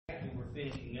we're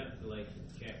finishing up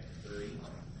Galatians chapter 3.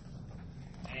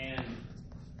 And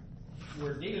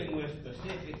we're dealing with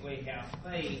specifically how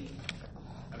faith,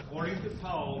 according to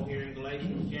Paul here in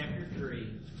Galatians chapter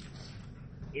 3,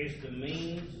 is the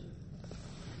means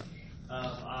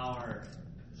of our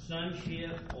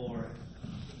sonship, or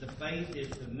the faith is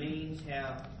the means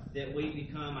how that we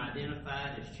become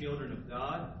identified as children of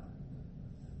God.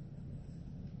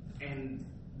 And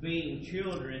being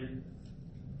children,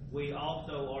 we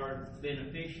also are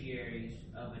beneficiaries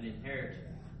of an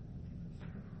inheritance.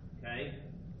 Okay?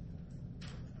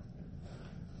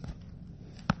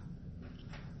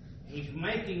 He's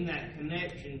making that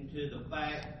connection to the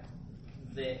fact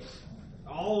that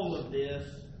all of this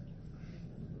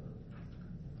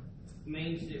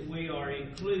means that we are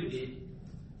included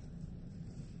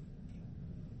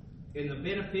in the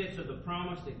benefits of the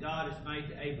promise that God has made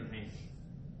to Abraham,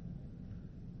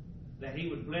 that he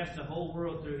would bless the whole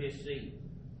world through his seed.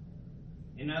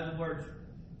 In other words,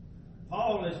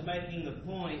 Paul is making the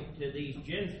point to these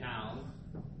Gentiles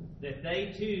that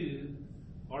they too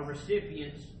are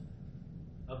recipients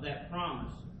of that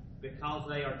promise because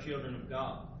they are children of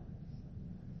God,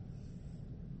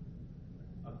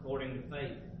 according to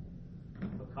faith,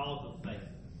 because of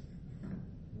faith.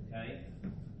 Okay?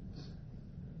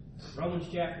 Romans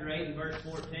chapter 8 and verse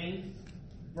 14.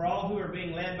 For all who are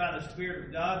being led by the Spirit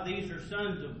of God, these are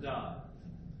sons of God.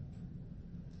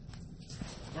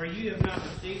 For you have not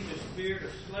received a spirit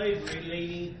of slavery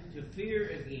leading to fear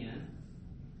again,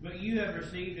 but you have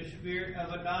received a spirit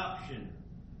of adoption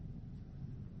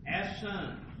as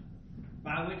sons,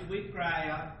 by which we cry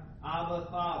out, Abba,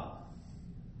 Father.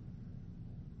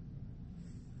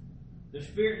 The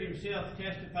Spirit Himself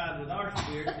testifies with our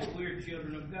spirit that we are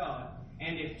children of God.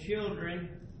 And if children,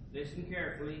 listen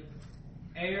carefully,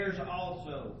 heirs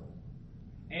also,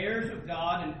 heirs of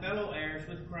God and fellow heirs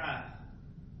with Christ,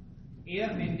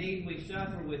 if indeed we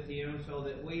suffer with Him, so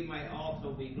that we may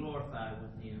also be glorified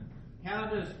with Him. How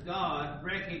does God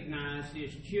recognize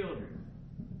His children?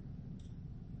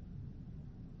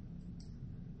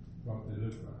 What they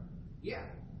look like. Yeah.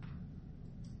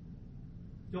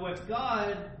 So if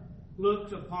God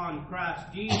looks upon Christ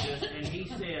Jesus and He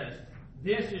says,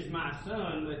 "This is my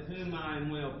Son with whom I am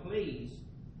well pleased,"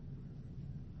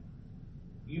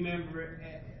 you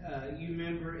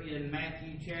remember in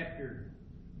Matthew chapter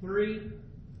 3,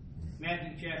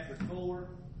 Matthew chapter 4,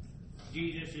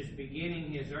 Jesus is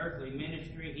beginning His earthly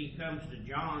ministry. He comes to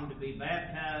John to be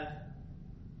baptized.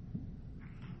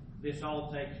 This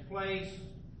all takes place.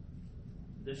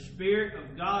 The Spirit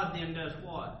of God then does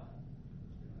what?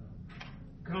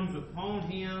 Comes upon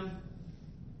Him.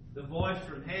 The voice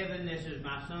from heaven, "This is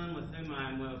my Son with whom I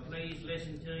am well pleased.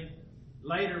 Listen to Him."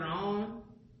 Later on,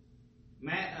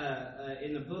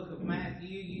 in the book of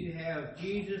Matthew, you have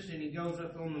Jesus, and He goes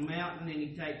up on the mountain, and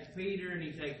He takes Peter, and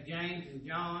He takes James and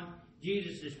John.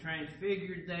 Jesus is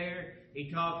transfigured there. He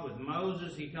talks with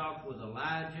Moses. He talks with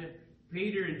Elijah.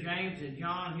 Peter and James and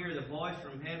John hear the voice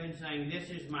from heaven saying, "This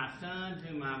is my Son,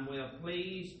 whom I am well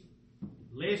pleased.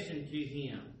 Listen to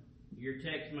Him." Your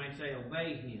text may say,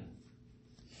 "Obey Him."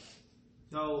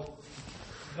 So,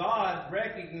 God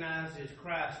recognizes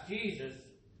Christ Jesus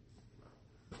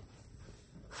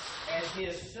as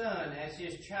His Son, as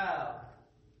His child.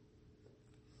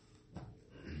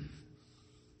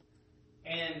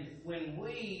 And when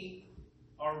we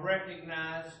are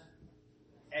recognized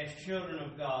as children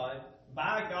of God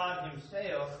by God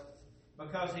Himself,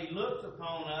 because He looks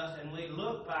upon us and we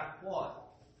look like what?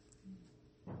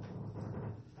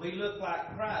 We look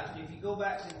like Christ. If you go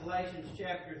back to Galatians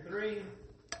chapter 3,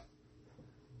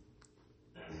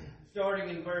 starting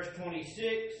in verse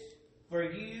 26, "For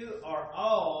you are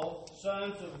all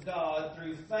sons of God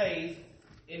through faith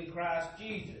in Christ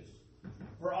Jesus.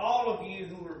 For all of you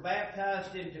who were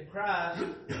baptized into Christ,"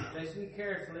 listen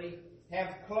carefully,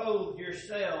 "have clothed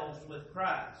yourselves with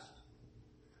Christ."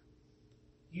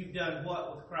 You've done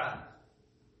what with Christ?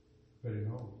 Put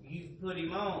Him on. You've put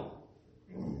Him on.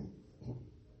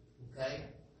 Okay?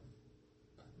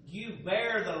 You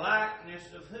bear the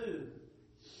likeness of who?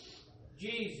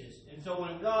 Jesus. And so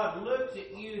when God looks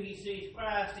at you, He sees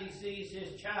Christ, He sees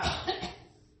His child.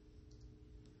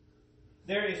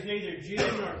 There is neither Jew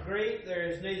nor Greek, there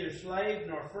is neither slave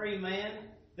nor free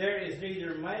man, there is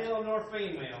neither male nor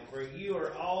female, for you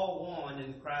are all one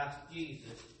in Christ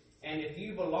Jesus. And if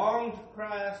you belong to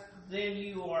Christ, then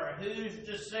you are whose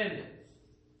descendants?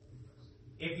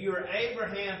 If you are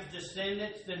Abraham's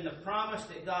descendants, then the promise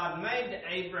that God made to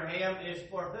Abraham is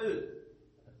for who?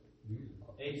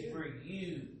 It's for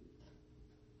you.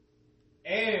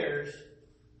 Heirs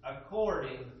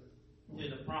according to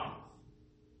the promise.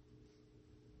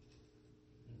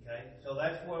 Okay, so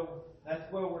that's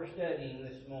where we're studying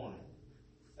this morning.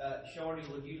 Shorty,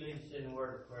 would you lead us in a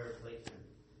word of prayer, please?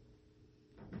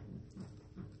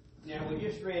 Now we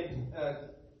just read.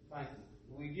 Thank you.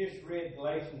 We just read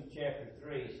Galatians chapter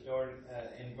 3, starting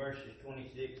in verses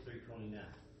 26 through 29.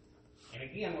 And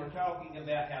again, we're talking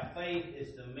about how faith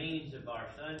is the means of our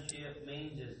sonship.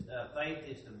 Faith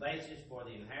is the basis for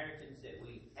the inheritance that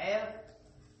we have,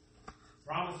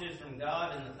 promises from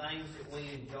God, and the things that we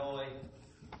enjoy.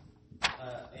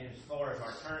 As far as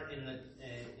our in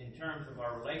terms of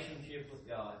our relationship with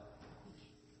God.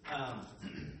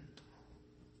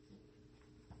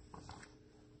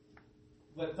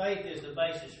 But faith is the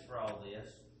basis for all this.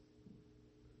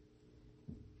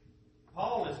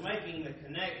 Paul is making the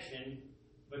connection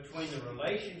between the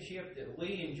relationship that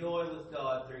we enjoy with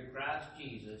God through Christ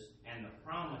Jesus and the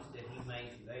promise that He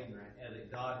made to Abraham,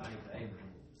 that God made to Abraham.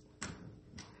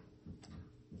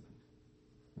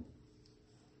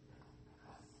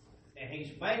 And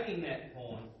he's making that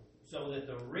point so that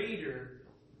the reader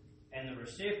and the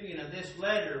recipient of this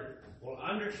letter will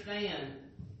understand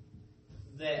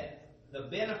that the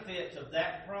benefits of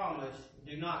that promise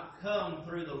do not come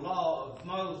through the law of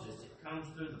Moses. It comes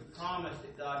through the promise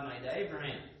that God made to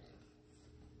Abraham.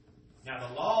 Now,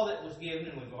 the law that was given,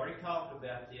 and we've already talked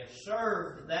about this,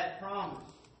 served that promise.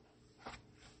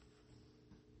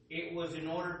 It was in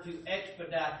order to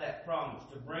expedite that promise,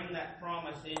 to bring that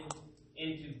promise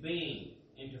into being,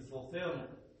 into fulfillment.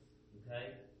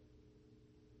 Okay?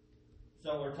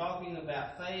 So we're talking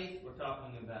about faith, we're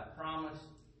talking about promise,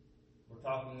 we're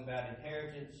talking about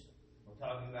inheritance, we're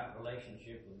talking about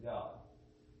relationship with God.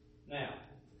 Now,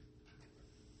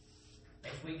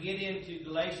 as we get into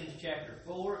Galatians chapter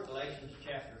 4, Galatians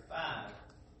chapter 5,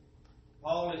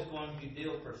 Paul is going to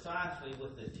deal precisely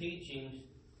with the teachings,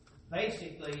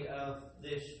 basically, of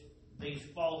these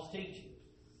false teachings.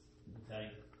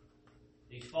 Okay?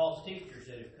 These false teachers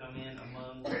that have come in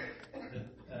among the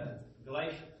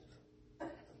Galatians.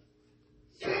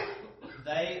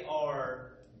 They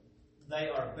are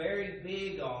very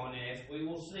big on, as we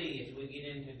will see as we get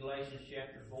into Galatians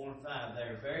chapter 4 and 5,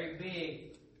 they're very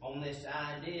big on this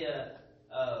idea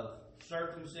of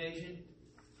circumcision,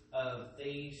 of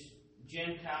these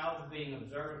Gentiles being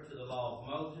observant to the law of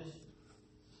Moses,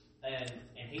 and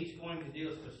he's going to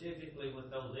deal specifically with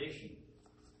those issues.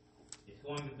 It's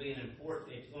going to be an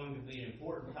important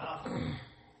topic,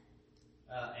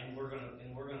 and we're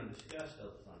going to discuss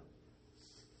those things.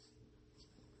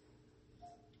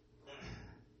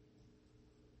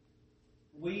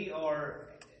 We are,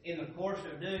 in the course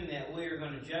of doing that, we are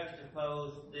going to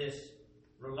juxtapose this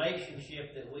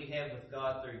relationship that we have with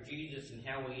God through Jesus and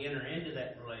how we enter into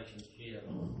that relationship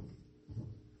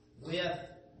with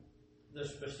the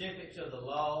specifics of the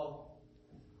law,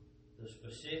 the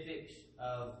specifics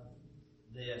of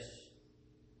this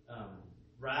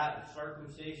rite of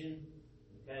circumcision,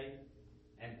 okay?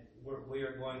 And we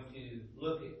are going to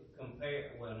look at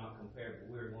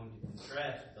we are going to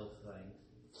contrast those things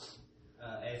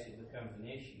as it becomes an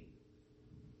issue.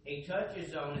 He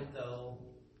touches on it, though,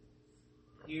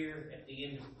 here at the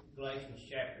end of Galatians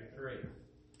chapter 3.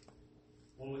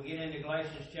 When we get into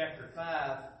Galatians chapter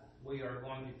 5, we are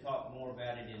going to talk more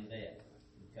about it in depth,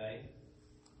 okay?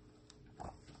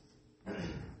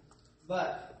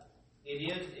 But it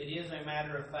is a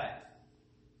matter of fact.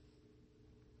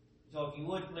 So if you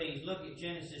would please look at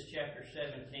Genesis chapter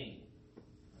 17.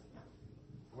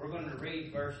 We're going to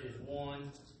read verses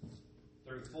 1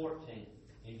 through 14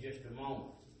 in just a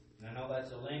moment. And I know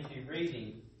that's a lengthy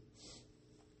reading,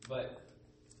 but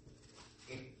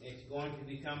it's going to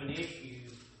become an issue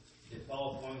that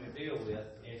Paul's going to deal with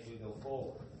as we go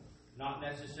forward. Not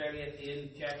necessarily at the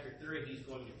end of chapter 3 he's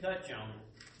going to touch on it,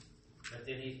 but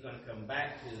then he's going to come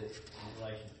back to it in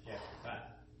Galatians chapter 5.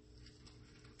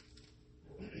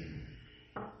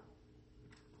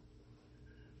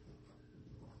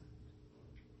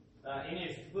 In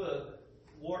his book,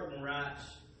 Wharton writes,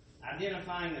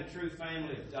 Identifying the True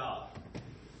Family of God.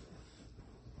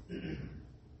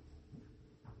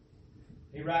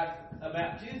 He writes,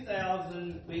 about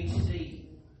 2000 BC,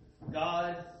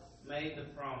 God made the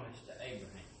promise to Abraham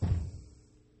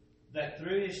that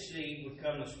through his seed would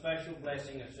come the special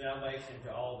blessing of salvation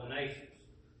to all the nations.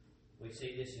 We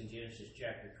see this in Genesis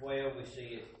chapter 12. We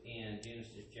see it in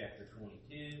Genesis chapter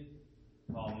 22.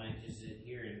 Paul mentions it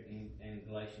here in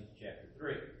Galatians chapter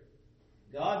 3.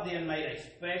 God then made a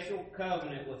special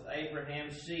covenant with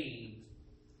Abraham's seed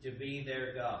to be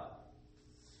their God.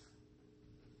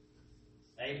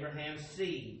 Abraham's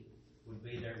seed would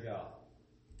be their God.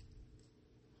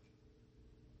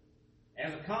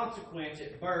 As a consequence,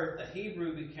 at birth, the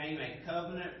Hebrew became a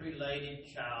covenant-related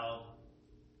child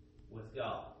with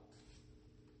God.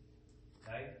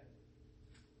 Okay?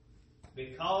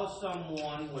 Because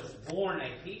someone was born a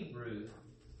Hebrew,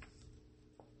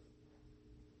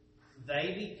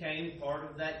 they became part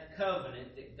of that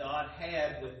covenant that God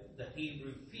had with the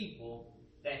Hebrew people,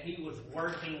 that He was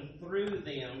working through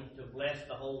them to bless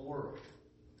the whole world.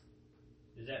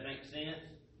 Does that make sense?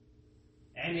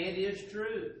 And it is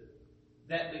true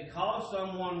that because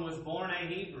someone was born a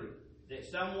Hebrew, that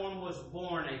someone was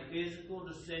born a physical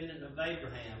descendant of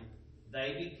Abraham,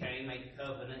 they became a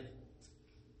covenant.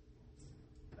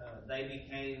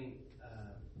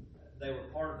 They were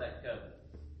part of that covenant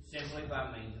simply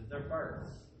by means of their birth.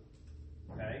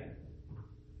 Okay?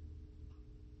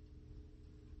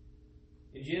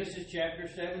 In Genesis chapter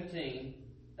 17,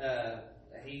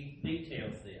 he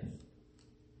details this.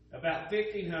 About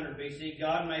 1500 BC,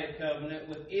 God made a covenant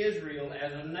with Israel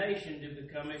as a nation to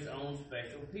become His own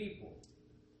special people.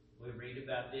 We read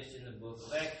about this in the book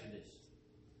of Exodus,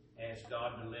 as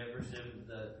God delivers them,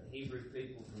 the Hebrew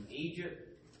people, from Egypt,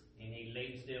 and He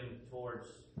leads them towards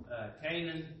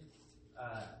Canaan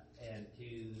and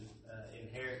to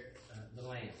inherit the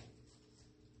land.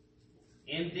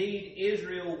 Indeed,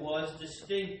 Israel was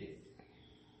distinctive.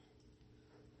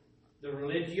 The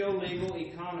religio-legal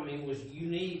economy was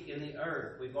unique in the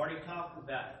earth. We've already talked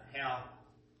about how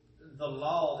the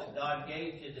law that God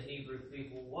gave to the Hebrew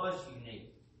people was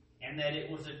unique, and that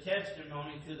it was a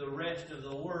testimony to the rest of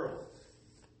the world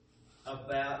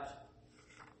about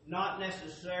not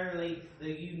necessarily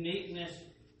the uniqueness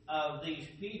of these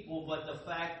people, but the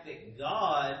fact that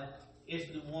God is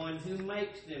the one who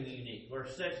makes them unique or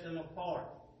sets them apart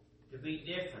to be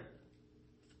different.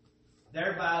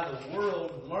 Thereby the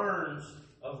world learns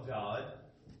of God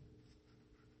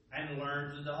and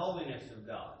learns of the holiness of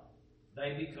God.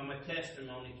 They become a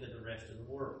testimony to the rest of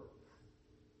the world.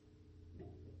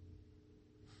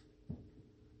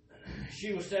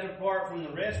 She was set apart from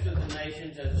the rest of the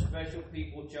nations as a special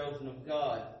people chosen of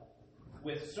God,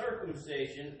 with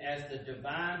circumcision as the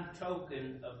divine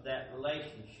token of that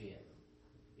relationship.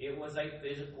 It was a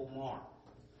physical mark.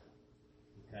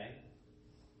 Okay?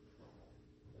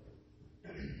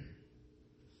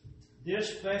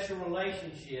 This special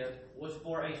relationship was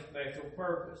for a special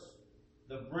purpose,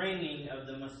 the bringing of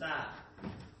the Messiah.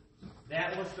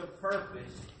 That was the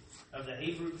purpose of the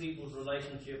Hebrew people's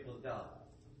relationship with God,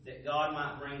 that God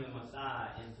might bring the Messiah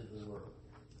into the world.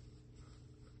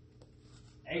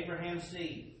 Abraham's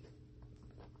seed.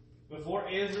 Before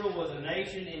Israel was a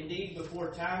nation, indeed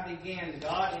before time began,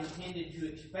 God intended to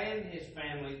expand His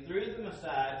family through the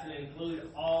Messiah to include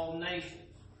all nations.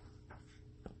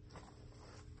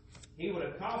 He would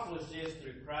accomplish this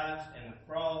through Christ and a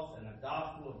cross and a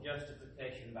gospel of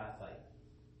justification by faith.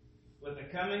 With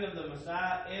the coming of the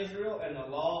Messiah, Israel and the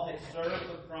law had served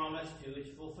the promise to its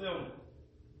fulfillment.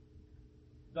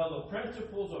 Though the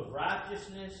principles of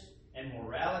righteousness and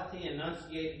morality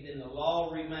enunciated in the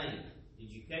law remained. Did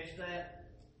you catch that?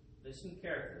 Listen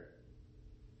carefully.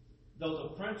 Though the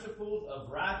principles of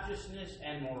righteousness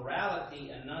and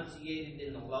morality enunciated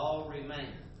in the law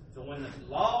remain. So when the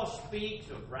law speaks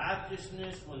of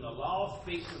righteousness, when the law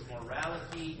speaks of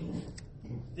morality,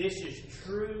 this is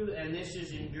true and this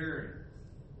is enduring.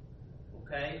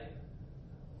 Okay?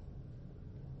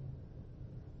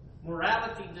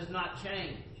 Morality does not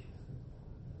change.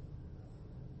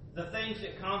 The things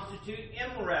that constitute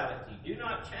immorality do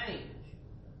not change.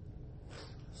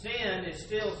 Sin is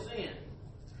still sin.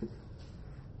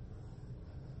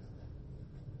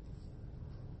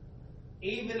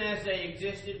 Even as they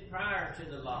existed prior to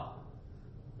the law.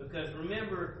 Because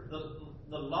remember,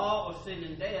 the law of sin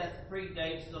and death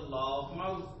predates the law of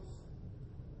Moses.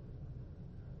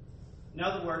 In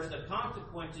other words, the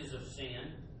consequences of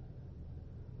sin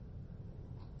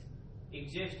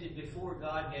existed before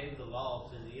God gave the law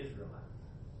to the Israelites.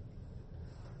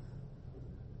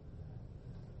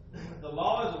 The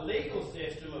law as a legal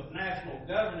system of national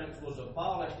governance was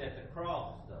abolished at the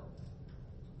cross, though,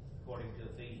 according to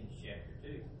Ephesians chapter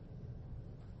 2.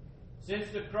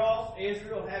 Since the cross,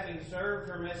 Israel, having served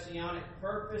her messianic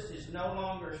purpose, is no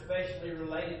longer especially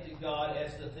related to God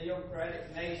as the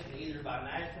theocratic nation, either by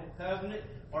national covenant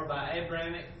or by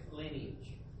Abrahamic lineage.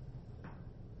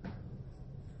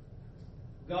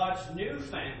 God's new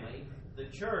family, the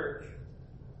church,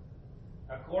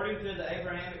 according to the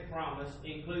Abrahamic promise,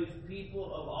 includes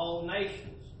people of all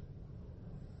nations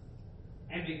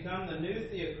and become the new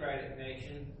theocratic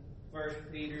nation, 1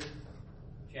 Peter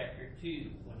chapter 2,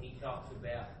 when he talks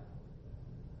about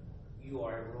you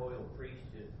are a royal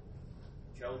priesthood,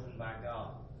 chosen by God.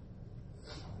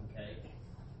 Okay?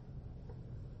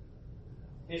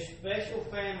 His special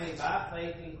family by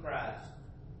faith in Christ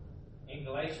In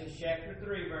Galatians chapter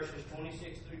 3, verses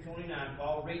 26 through 29,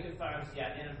 Paul redefines the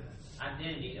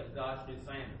identity of God's new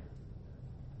family.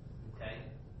 Okay?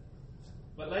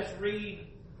 But let's read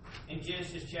in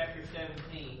Genesis chapter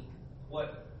 17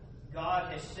 what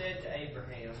God has said to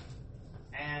Abraham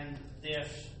and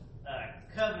this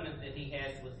covenant that he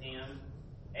has with him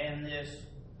and this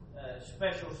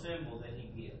special symbol that he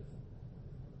gives.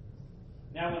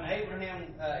 Now, when Abram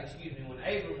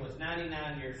was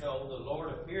 99 years old, the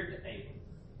Lord appeared to Abram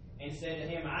and said to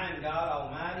him, I am God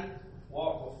Almighty,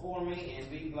 walk before me and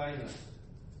be blameless.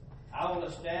 I will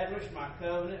establish my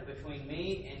covenant between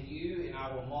me and you, and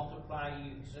I will multiply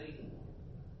you exceedingly.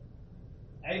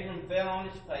 Abram fell on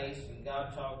his face, and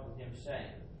God talked with him,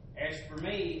 saying, As for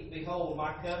me, behold,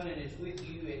 my covenant is with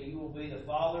you, and you will be the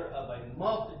father of a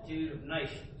multitude of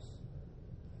nations.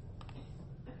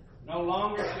 No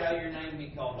longer shall your name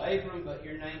be called Abram, but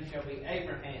your name shall be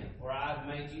Abraham, for I have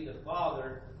made you the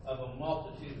father of a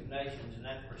multitude of nations. And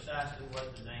that's precisely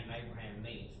what the name Abraham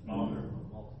means, father of a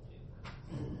multitude.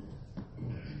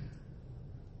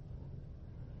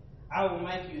 I will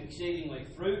make you exceedingly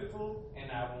fruitful,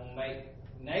 and I will make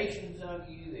nations of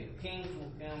you, and kings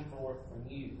will come forth from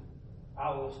you. I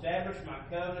will establish my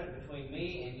covenant between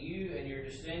me and you and your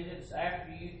descendants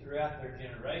after you throughout their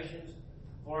generations,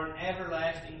 for an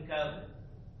everlasting covenant.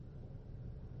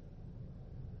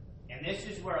 And this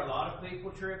is where a lot of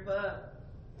people trip up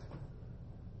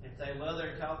and say, well,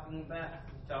 they're talking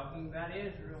about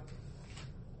Israel,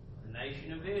 the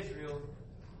nation of Israel.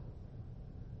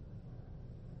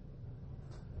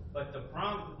 But the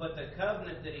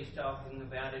covenant that he's talking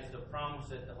about is the promise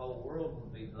that the whole world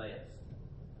will be blessed.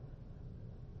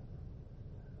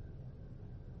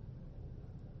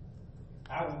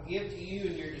 I will give to you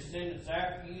and your descendants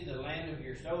after you the land of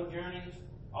your sojournings,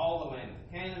 all the land of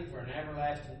Canaan, for an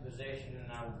everlasting possession, and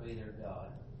I will be their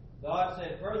God. God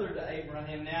said further to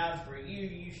Abraham, Now as for you,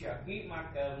 you shall keep my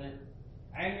covenant,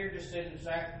 and your descendants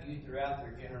after you throughout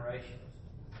their generations.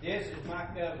 This is my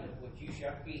covenant which you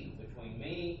shall keep between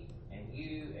me and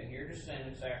you and your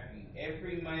descendants after you.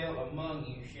 Every male among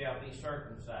you shall be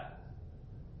circumcised.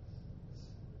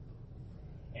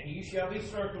 And you shall be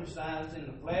circumcised in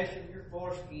the flesh of your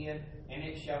foreskin, and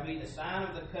it shall be the sign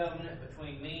of the covenant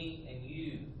between me and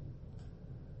you.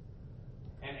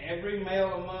 And every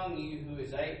male among you who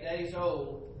is 8 days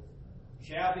old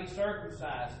shall be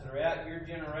circumcised throughout your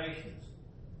generations.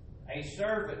 A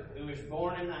servant who is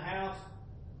born in the house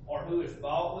or who is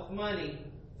bought with money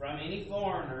from any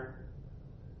foreigner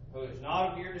who is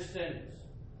not of your descendants.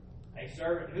 A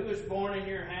servant who is born in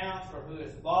your house or who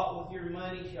is bought with your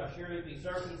money shall surely be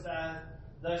circumcised.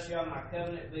 Thus shall my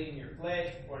covenant be in your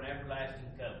flesh for an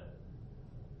everlasting covenant.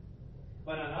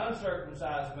 But an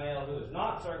uncircumcised male who is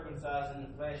not circumcised in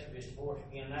the flesh of his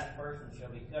foreskin, that person shall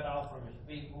be cut off from his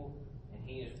people, and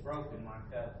he has broken my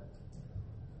covenant.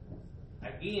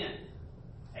 Again,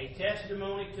 a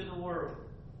testimony to the world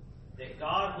that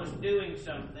God was doing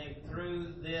something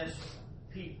through this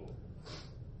people.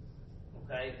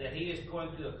 Okay, that he is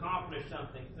going to accomplish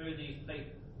something through these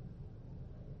people.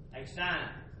 A sign.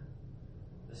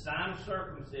 The sign of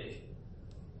circumcision.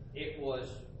 It was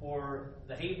for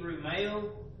the Hebrew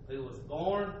male who was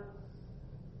born,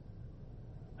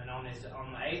 and on the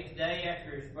 8th day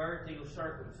after his birth he was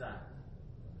circumcised.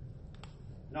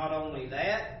 Not only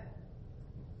that,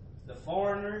 the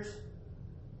foreigners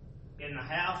in the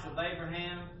house of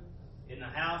Abraham, in the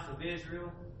house of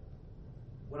Israel,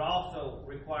 would also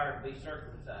require to be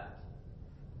circumcised.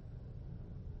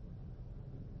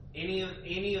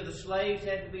 Any of the slaves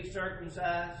had to be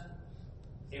circumcised.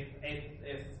 If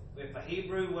a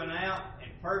Hebrew went out and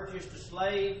purchased a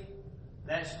slave,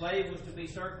 that slave was to be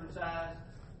circumcised.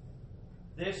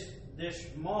 This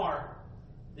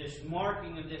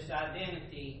marking of this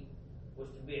identity was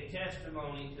to be a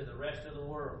testimony to the rest of the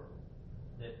world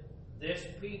that this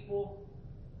people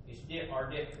are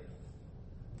different.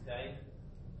 Okay?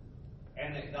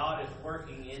 And that God is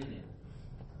working in them.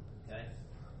 Okay?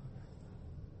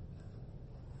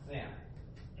 Now,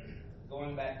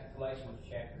 going back to Galatians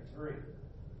chapter 3.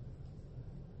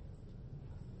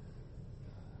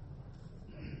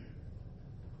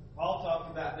 Paul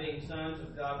talked about being sons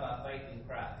of God by faith in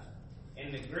Christ.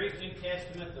 In the Greek New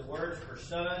Testament, the words for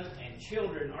son and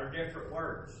children are different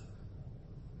words.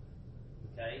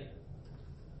 Okay?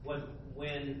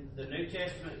 When the New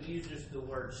Testament uses the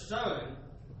word son,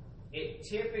 it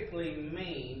typically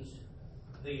means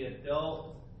the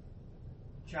adult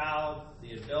child,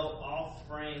 the adult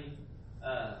offspring,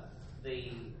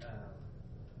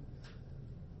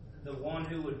 the one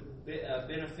who would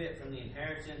benefit from the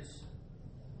inheritance,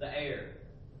 the heir.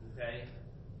 Okay?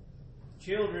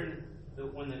 Children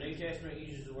when the New Testament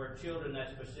uses the word children,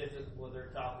 that's specific when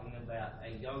they're talking about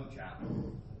a young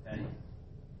child. Okay?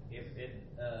 If it,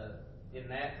 in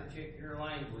that particular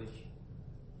language,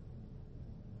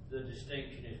 the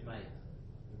distinction is made.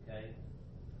 Okay?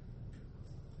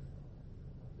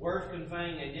 Words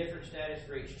conveying a different status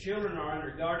for each. Children are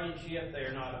under guardianship. They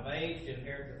are not of age to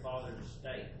inherit their father's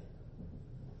estate.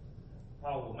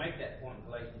 Paul will make that point in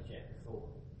Galatians chapter 4.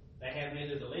 They have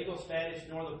neither the legal status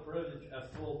nor the privilege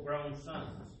of full-grown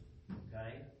sons.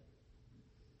 Okay?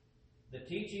 The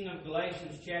teaching of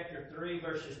Galatians chapter 3,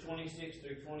 verses 26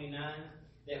 through 29,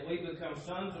 that we become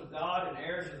sons of God and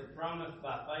heirs of the promise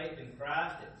by faith in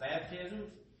Christ at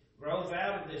baptism, grows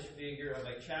out of this figure of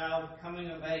a child coming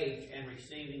of age and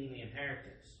receiving the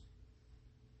inheritance.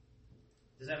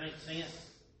 Does that make sense?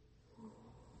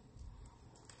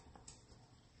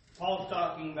 Paul's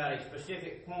talking about a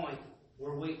specific point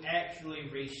where we actually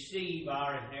receive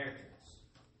our inheritance.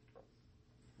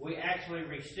 We actually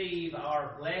receive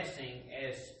our blessing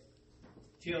as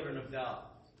children of God.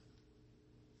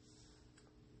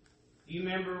 Do you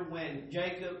remember when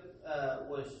Jacob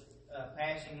was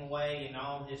passing away and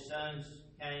all his sons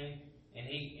came and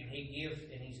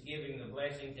he's giving the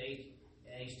blessing to each,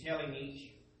 and he's telling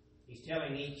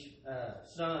each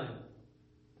son,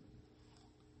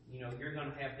 you know, you're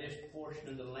going to have this portion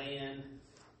of the land.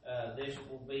 This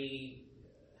will be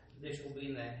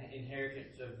in the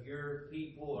inheritance of your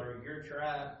people or your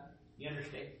tribe. You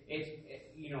understand?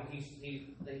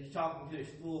 He's talking to his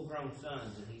full-grown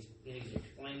sons, and he's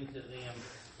explaining to them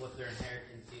what their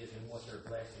inheritance is and what their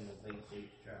blessing will be to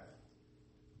each tribe.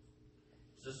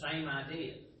 It's the same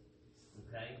idea.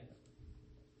 Okay?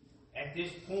 At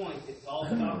this point that Paul's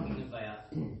talking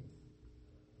about,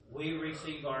 we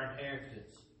receive our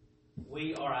inheritance.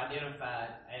 We are identified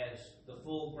as the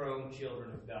full-grown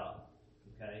children of God.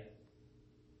 Okay?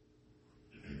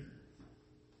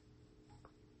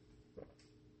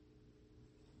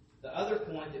 The other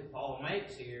point that Paul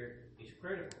makes here is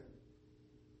critical.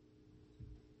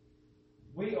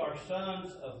 We are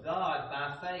sons of God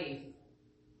by faith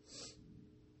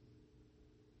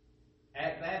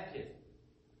at baptism.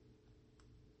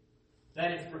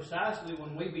 That is precisely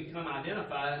when we become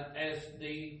identified as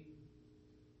the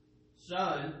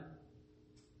son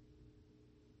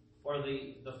or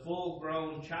the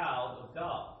full-grown child of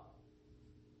God.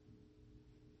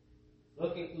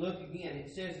 Look again.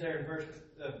 It says there in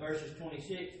verses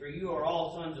 26, "For you are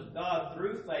all sons of God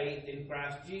through faith in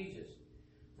Christ Jesus.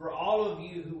 For all of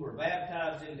you who were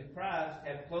baptized into Christ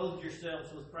have clothed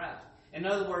yourselves with Christ." In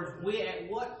other words, at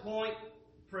what point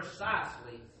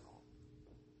precisely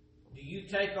do you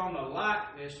take on the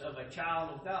likeness of a child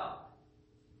of God?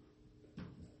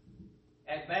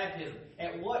 At baptism.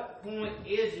 At what point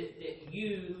is it that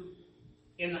you,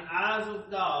 in the eyes of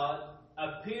God,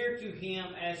 appear to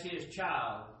Him as His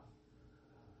child,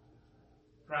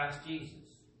 Christ Jesus?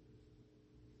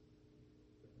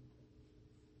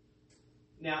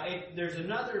 Now, there's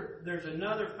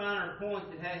another finer point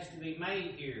that has to be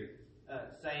made here,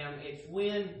 Sam. It's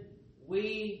when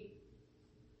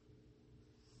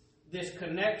this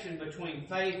connection between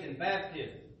faith and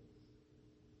baptism.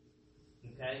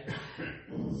 Okay?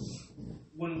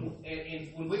 When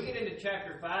we get into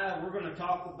chapter 5, we're going to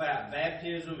talk about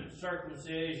baptism and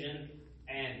circumcision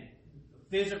and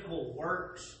physical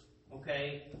works,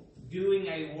 okay? Doing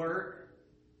a work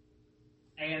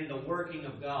and the working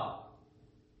of God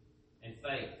and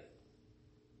faith.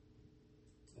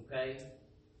 Okay?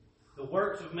 The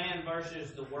works of man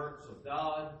versus the works of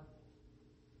God,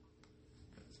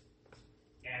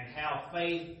 and how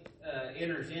faith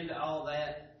enters into all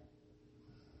that.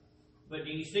 But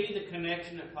do you see the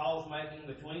connection that Paul's making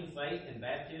between faith and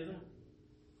baptism?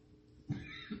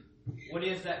 What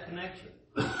is that connection?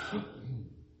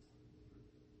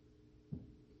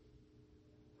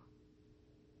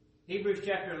 Hebrews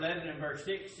chapter 11 and verse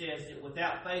 6 says that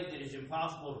without faith it is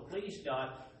impossible to please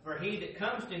God, for he that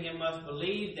comes to Him must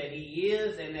believe that He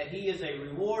is, and that He is a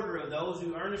rewarder of those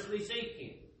who earnestly seek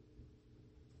Him.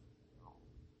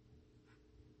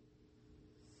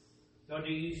 So do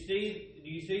you see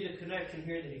the connection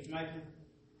here that he's making?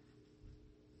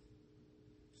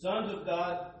 Sons of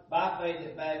God by faith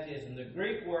at baptism. The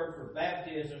Greek word for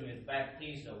baptism is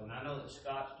baptizo, and I know that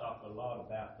Scott's talked a lot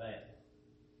about that.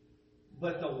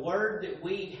 But the word that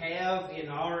we have in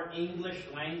our English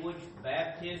language,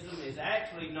 baptism, is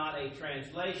actually not a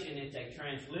translation, it's a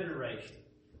transliteration,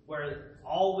 where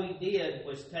all we did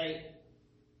was take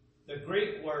the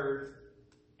Greek word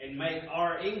and make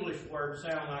our English word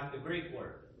sound like the Greek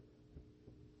word.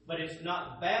 But it's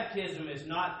not, baptism is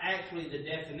not actually the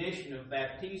definition of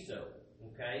baptizo,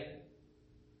 okay?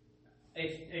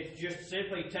 It's just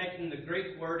simply taking the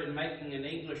Greek word and making an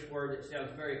English word that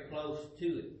sounds very close to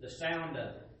it, the sound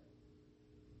of it.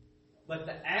 But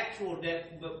the actual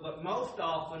but most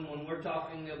often when we're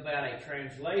talking about a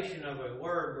translation of a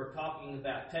word, we're talking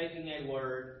about taking a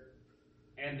word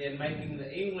and then making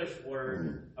the English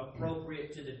word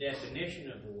appropriate to the definition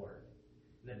of the word.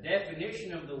 The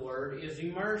definition of the word is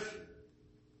immersion.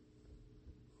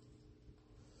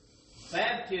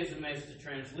 Baptism is the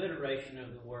transliteration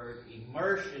of the word.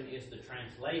 Immersion is the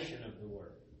translation of the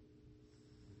word.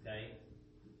 Okay?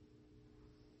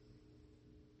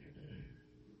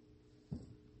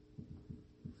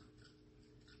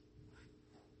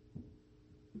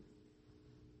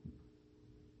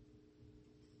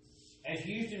 As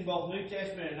used in both New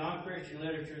Testament and non-Christian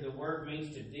literature, the word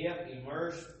means to dip,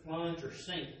 immerse, plunge, or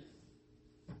sink.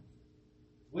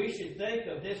 We should think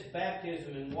of this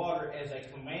baptism in water as a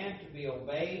command to be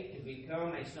obeyed to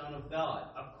become a son of God,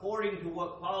 according to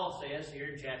what Paul says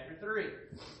here in chapter 3.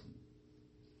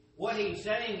 What he's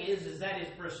saying is that is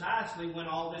precisely when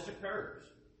all this occurs.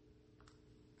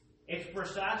 It's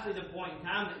precisely the point in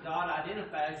time that God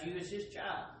identifies you as His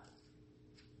child,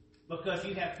 because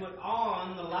you have put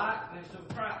on the likeness of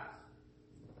Christ.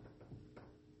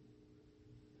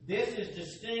 This is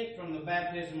distinct from the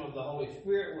baptism of the Holy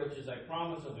Spirit, which is a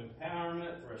promise of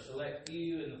empowerment for a select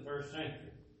few in the first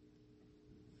century.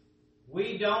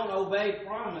 We don't obey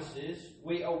promises,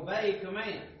 we obey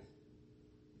commands.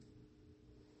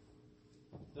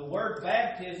 The word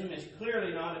baptism is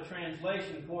clearly not a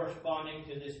translation corresponding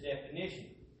to this definition.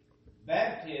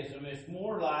 Baptism is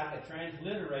more like a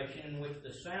transliteration in which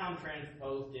the sound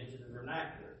transposed into the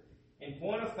vernacular. In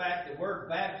point of fact, the word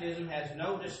baptism has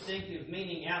no distinctive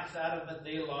meaning outside of the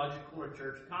theological or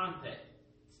church context.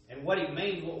 And what it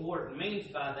means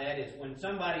by that is when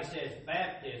somebody says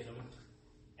baptism,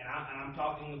 and I'm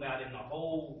talking about in the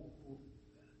whole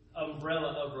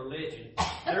umbrella of religion,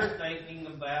 they're thinking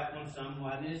about when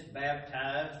someone is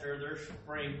baptized or they're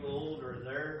sprinkled or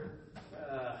they're,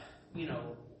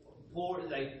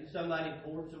 somebody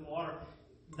poured some water.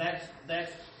 That's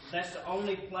the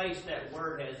only place that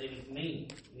word has any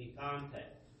meaning, any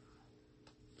context.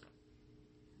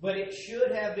 But it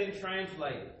should have been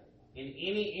translated in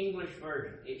any English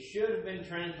version. It should have been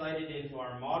translated into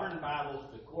our modern Bibles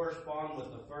to correspond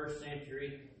with the first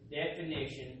century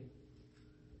definition,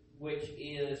 which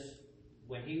is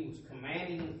when he was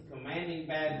commanding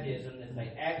baptism, that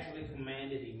they actually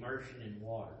commanded immersion in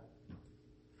water.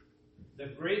 The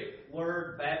Greek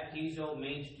word baptizo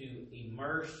means to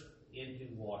immerse into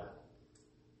water.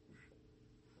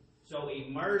 So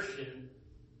immersion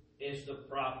is the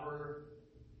proper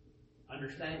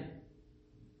understanding.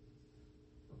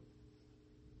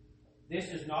 This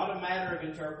is not a matter of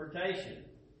interpretation,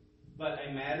 but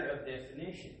a matter of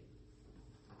definition.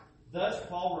 Thus,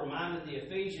 Paul reminded the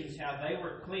Ephesians how they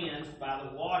were cleansed by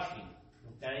the washing.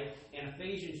 Okay? In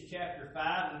Ephesians chapter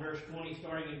 5 and verse 20,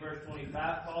 starting in verse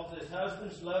 25, Paul says,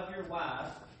 "Husbands, love your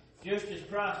wives, just as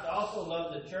Christ also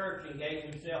loved the church and gave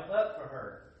himself up for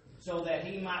her, so that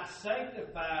he might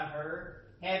sanctify her,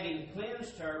 having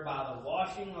cleansed her by the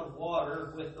washing of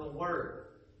water with the word."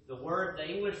 The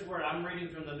English word, I'm reading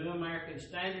from the New American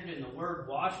Standard, and the word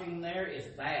washing there is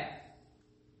bath.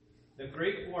 The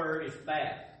Greek word is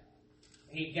bath.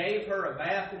 He gave her a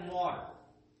bath in water.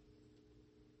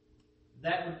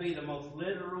 That would be the most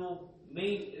literal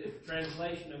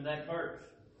translation of that verse.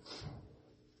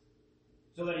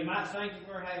 So that he might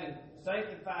sanctify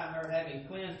her, having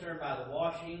cleansed her by the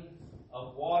washing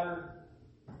of water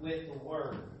with the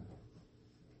word.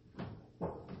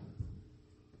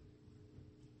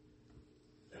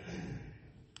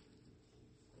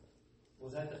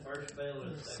 Was that the first spell or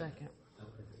the second?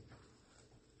 Okay.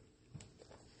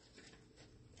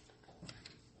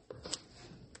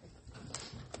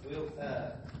 We'll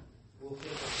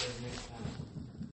pick up